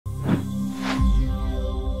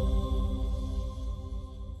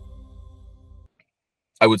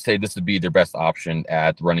I would say this would be their best option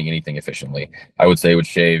at running anything efficiently. I would say it would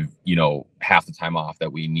shave, half the time off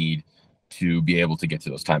that we need to be able to get to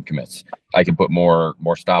those time commits. I can put more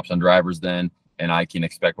stops on drivers then, and I can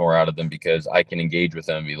expect more out of them because I can engage with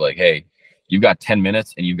them and be like, hey, you've got 10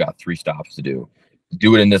 minutes and you've got 3 stops to do.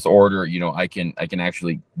 Do it in this order. I can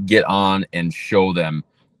actually get on and show them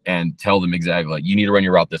and tell them exactly, like, you need to run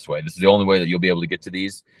your route this way. This is the only way that you'll be able to get to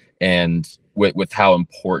these. And with how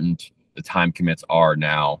important the time commits are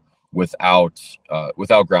now, without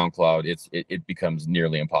GroundCloud, it becomes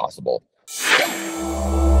nearly impossible.